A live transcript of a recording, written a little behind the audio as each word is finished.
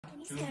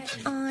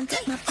On,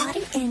 dip my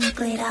body in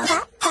glitter.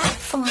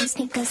 Platform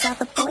sneakers, all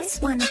the boys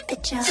want a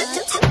picture.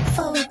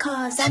 Foreign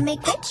cars, I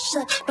make rich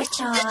look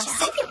richer.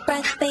 Save your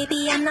breath,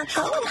 baby, I'm not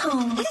going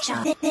home with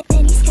y'all.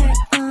 Mini skirt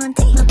on,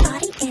 dip my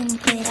body in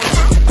glitter.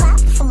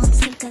 Platform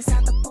sneakers,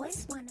 all the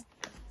boys want a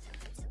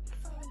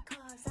foreign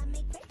cars, I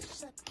make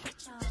rich look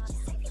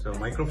richer. So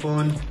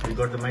microphone, we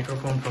got the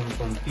microphone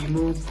from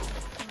temu.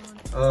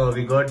 Oh,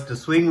 we got the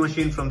swing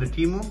machine from the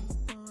temu.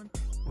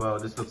 Wow,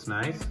 this looks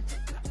nice.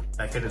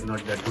 Packet is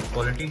not that good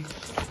quality.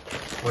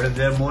 What is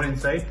there more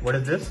inside? What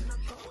is this?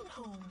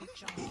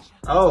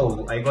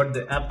 Oh, I got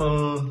the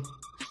Apple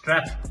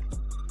strap.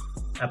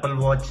 Apple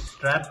Watch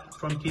strap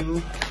from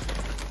temu.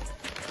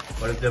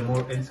 What is there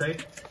more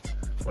inside?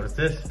 What is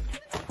this?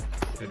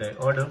 Did I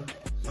order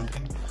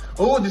something?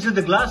 Oh, this is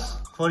the glass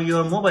for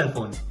your mobile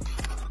phone.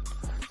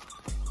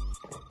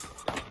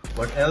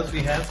 What else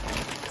we have?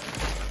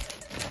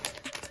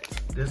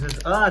 This is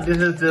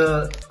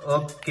the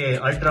okay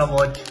ultra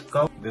watch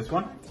cover. This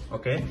one,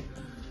 okay.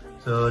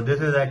 So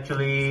this is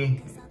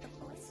actually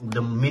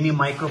the mini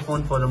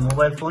microphone for the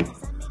mobile phone.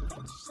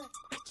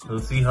 We'll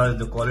see how is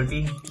the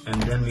quality,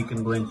 and then we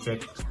can go and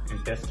check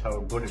and test how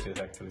good it is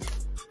actually.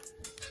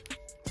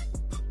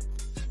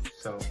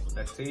 So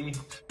let's see.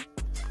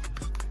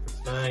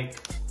 It's like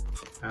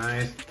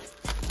nice.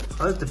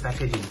 How is the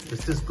packaging?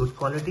 Is this good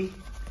quality?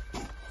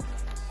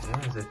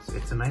 Yes,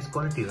 it's a nice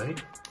quality, right?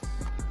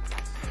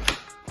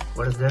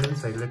 What is there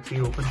inside? Let's see,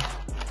 open.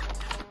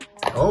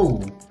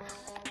 Oh!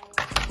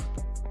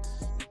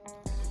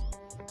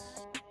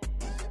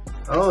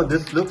 Oh,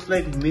 this looks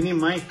like mini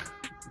mic.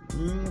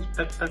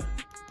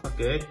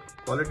 Okay,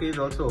 quality is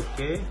also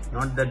okay,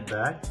 not that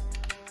bad.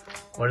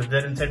 What is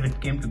there inside which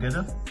came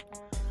together?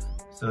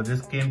 So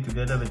this came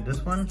together with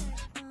this one.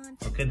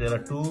 Okay, there are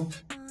two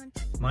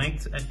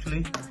mics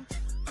actually.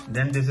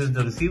 Then this is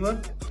the receiver.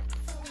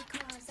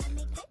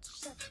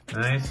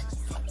 Nice.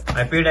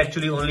 I paid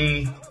actually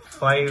only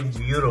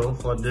 €5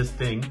 for this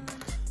thing,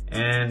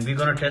 and we're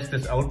gonna test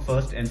this out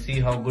first and see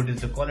how good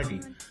is the quality.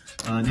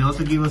 They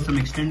also give us some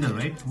extender,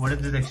 right? What is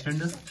this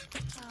extender?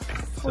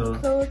 For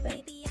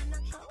clothing,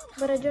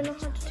 but I don't know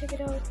how to take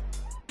it out.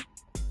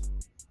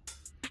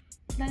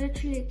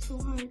 Literally, it's so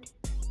hard.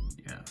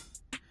 Yeah.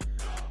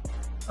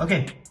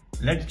 Okay,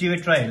 let's give it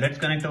a try. Let's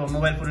connect our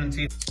mobile phone and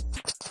see.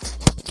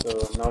 So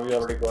now we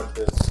already got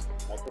this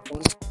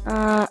microphone.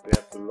 We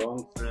have to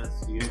long press.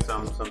 Here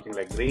something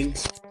like green.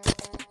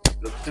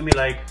 Looks to me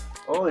like,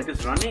 oh, it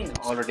is running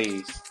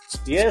already.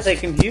 Yes, I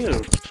can hear.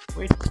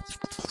 Wait.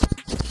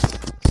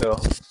 So.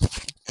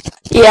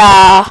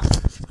 Yeah.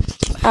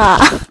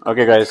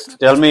 Okay, guys,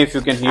 tell me if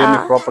you can hear me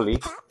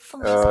properly.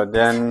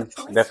 Then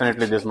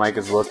definitely this mic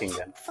is working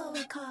then.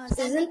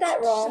 Isn't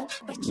that wrong?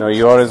 No,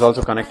 yours is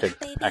also connected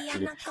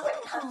actually.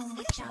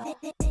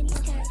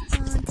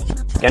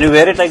 Can you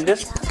wear it like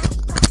this?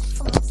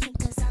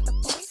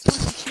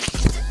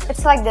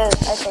 It's like this,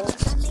 I think.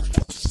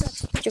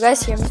 Do you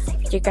guys hear me?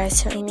 Do you guys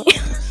hear me?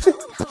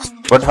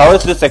 But how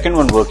is the second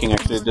one working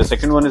actually? The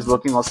second one is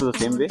working also the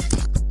same way?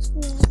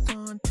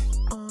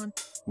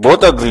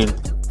 Both are green.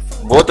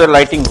 Both are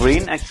lighting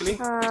green actually.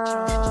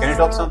 Can you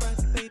talk something?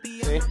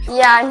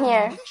 Yeah, I'm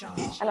here.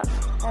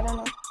 I don't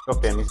know.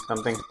 Okay, Amy,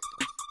 something.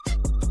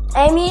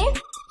 Amy?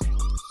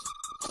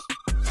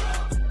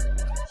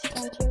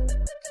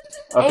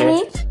 Okay.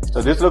 Amy?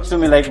 So this looks to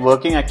me like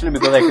working actually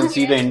because I can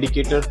see the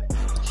indicator.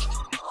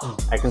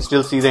 I can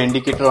still see the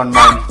indicator on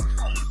mine.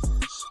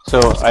 So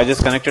I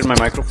just connected my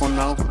microphone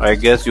now. I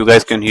guess you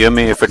guys can hear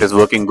me. If it is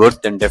working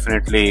good, then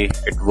definitely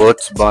it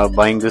works by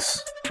buying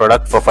this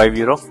product for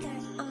 €5.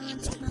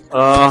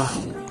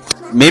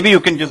 Maybe you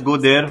can just go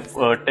there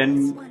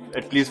 10,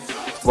 at least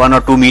 1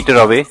 or 2 meters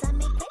away.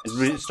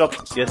 Stop.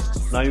 Yes.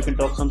 Now you can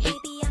talk something.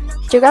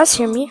 Do you guys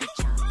hear me?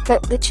 Do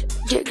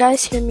you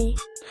guys hear me?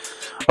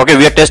 Okay,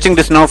 we are testing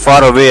this now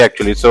far away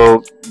actually.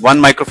 So one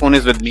microphone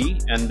is with me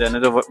and the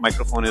another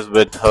microphone is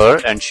with her,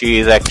 and she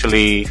is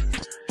actually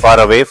far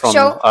away from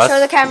us. Show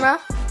the camera.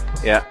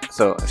 Yeah,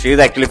 so she is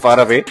actually far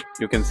away,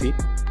 you can see.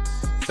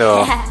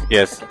 So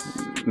yes,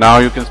 now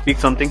you can speak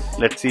something.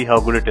 Let's see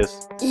how good it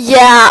is.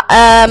 Yeah,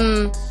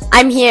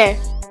 I'm here,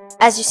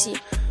 as you see.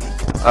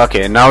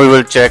 Okay, now we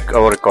will check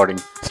our recording.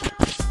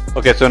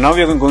 Okay, so now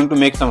we are going to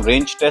make some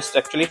range test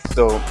actually.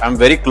 So I'm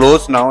very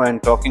close now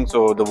and talking,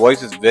 so the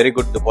voice is very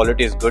good, the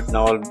quality is good.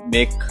 Now I'll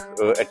make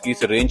at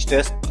least a range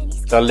test.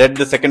 So I'll let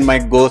the second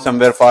mic go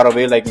somewhere far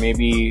away, like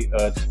maybe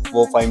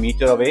 4 or 5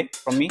 meters away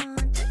from me.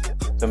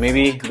 So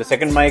maybe the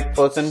second mic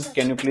person,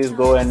 can you please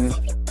go and...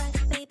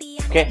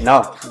 Okay,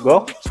 now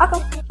go.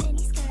 Okay.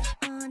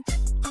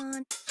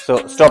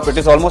 So stop, it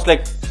is almost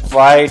like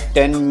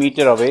 5-10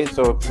 meters away,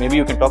 so maybe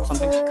you can talk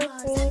something.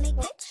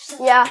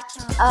 Yeah,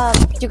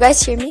 do you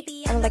guys hear me?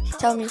 Like,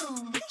 tell me.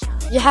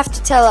 You have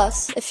to tell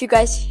us if you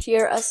guys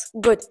hear us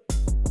good.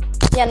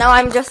 Yeah, now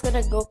I'm just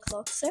gonna go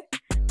closer.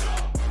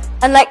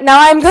 And like, now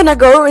I'm gonna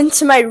go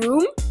into my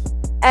room.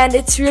 And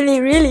it's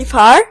really, really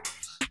far.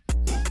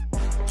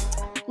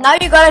 Now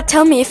you gotta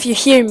tell me if you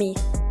hear me.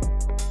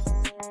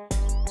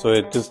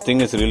 So this thing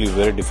is really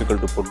very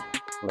difficult to put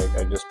Like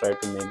I just try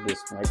to make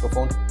this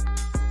microphone.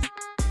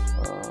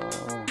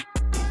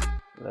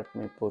 Let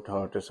me put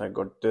how it is. I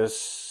got this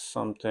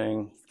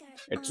something.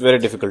 It's very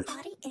difficult.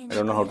 I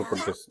don't know how to put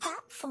this.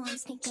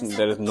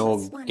 There is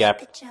no gap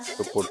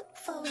to put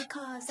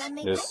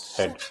this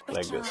head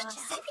like this.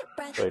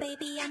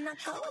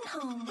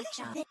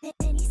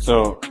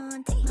 So,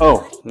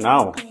 oh,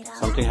 now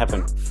something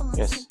happened.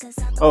 Yes.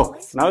 Oh,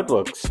 now it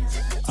works.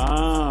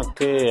 Ah,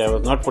 okay. I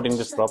was not putting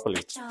this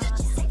properly.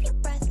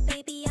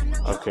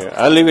 Okay,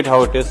 I'll leave it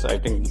how it is. I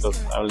think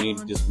because I'll need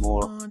this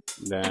more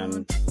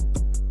than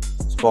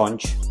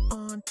sponge.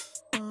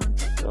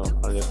 So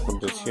I'll just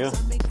put this here.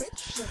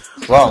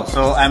 Wow,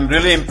 so I'm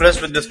really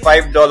impressed with this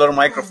 $5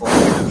 microphone.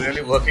 It is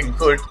really working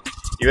good,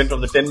 even from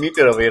the 10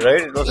 meter away,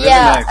 right? It was really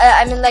nice.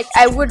 I mean, like,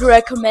 I would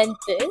recommend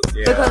this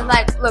because,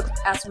 like, look,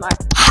 ASMR.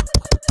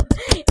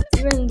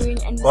 Even doing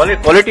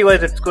anything.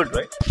 Quality-wise, it's good,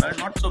 right?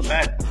 Not so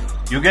bad.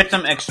 You get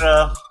some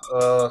extra,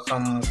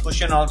 some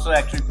cushion also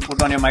actually to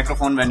put on your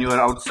microphone when you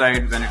are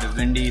outside, when it is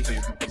windy, so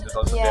you can put this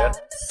also there.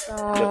 So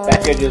The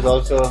package is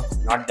also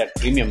not that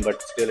premium,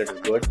 but still it is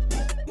good.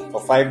 For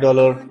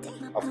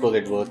 $5, of course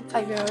it worth.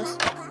 €5.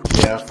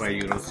 Yeah,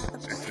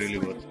 €5. It's really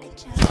worth.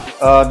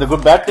 The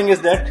good bad thing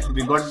is that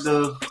we got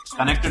the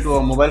connected to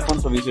our mobile phone,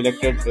 so we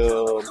selected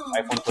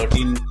iPhone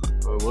 13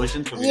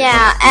 version. So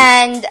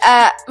and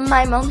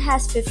my mom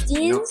has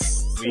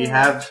 15s. We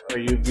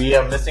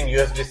are missing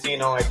USB-C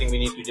now. I think we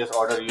need to just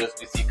order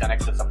USB-C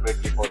connector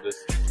separately for this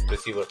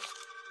receiver.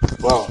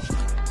 Wow.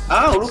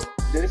 Ah, look,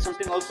 there is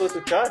something also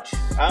to charge.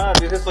 Ah,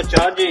 this is for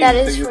charging. That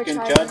is so you for can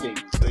charging.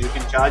 So you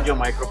can charge your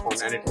microphone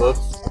and it works.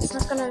 It's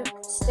not gonna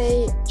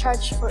stay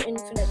charged for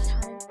infinite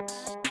time.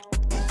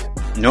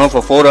 No,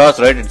 for 4 hours,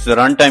 right? It's the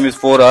runtime is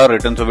 4 hour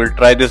written, so we'll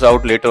try this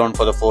out later on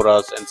for the 4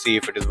 hours and see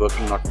if it is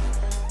working or not.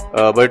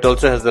 But it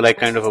also has the like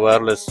kind of a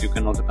wireless. You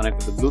can also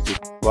connect with the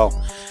Bluetooth. Wow.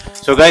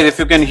 So guys, if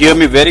you can hear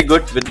me very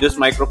good with this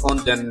microphone,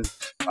 then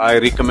I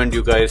recommend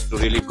you guys to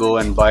really go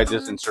and buy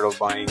this instead of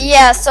buying.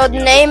 Yeah, so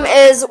the name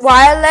is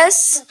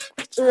wireless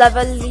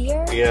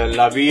Lavalier. Yeah,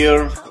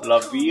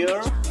 Lavalier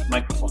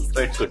microphone.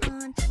 So it's good.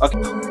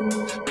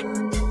 Okay.